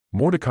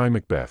Mordecai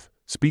MacBeth,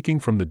 speaking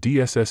from the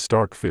DSS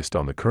Stark Fist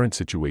on the current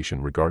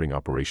situation regarding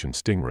Operation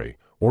Stingray,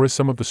 or as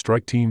some of the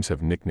strike teams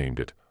have nicknamed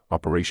it,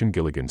 Operation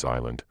Gilligan's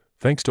Island,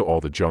 thanks to all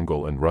the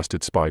jungle and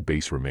rusted spy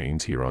base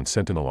remains here on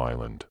Sentinel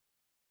Island.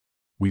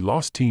 We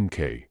lost Team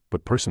K,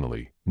 but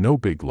personally, no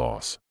big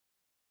loss.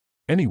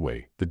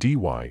 Anyway, the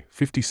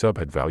DY-50 sub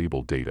had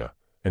valuable data,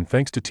 and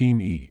thanks to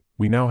Team E,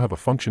 we now have a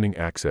functioning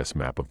access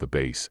map of the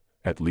base,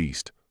 at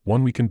least,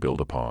 one we can build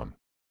upon.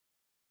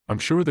 I'm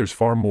sure there's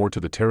far more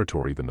to the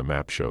territory than the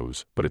map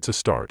shows, but it's a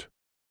start.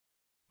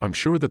 I'm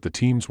sure that the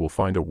teams will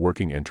find a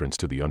working entrance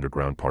to the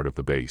underground part of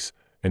the base,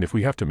 and if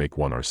we have to make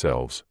one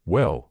ourselves,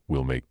 well,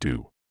 we'll make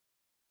do.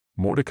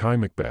 Mordecai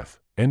MacBeth,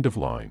 end of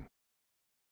line.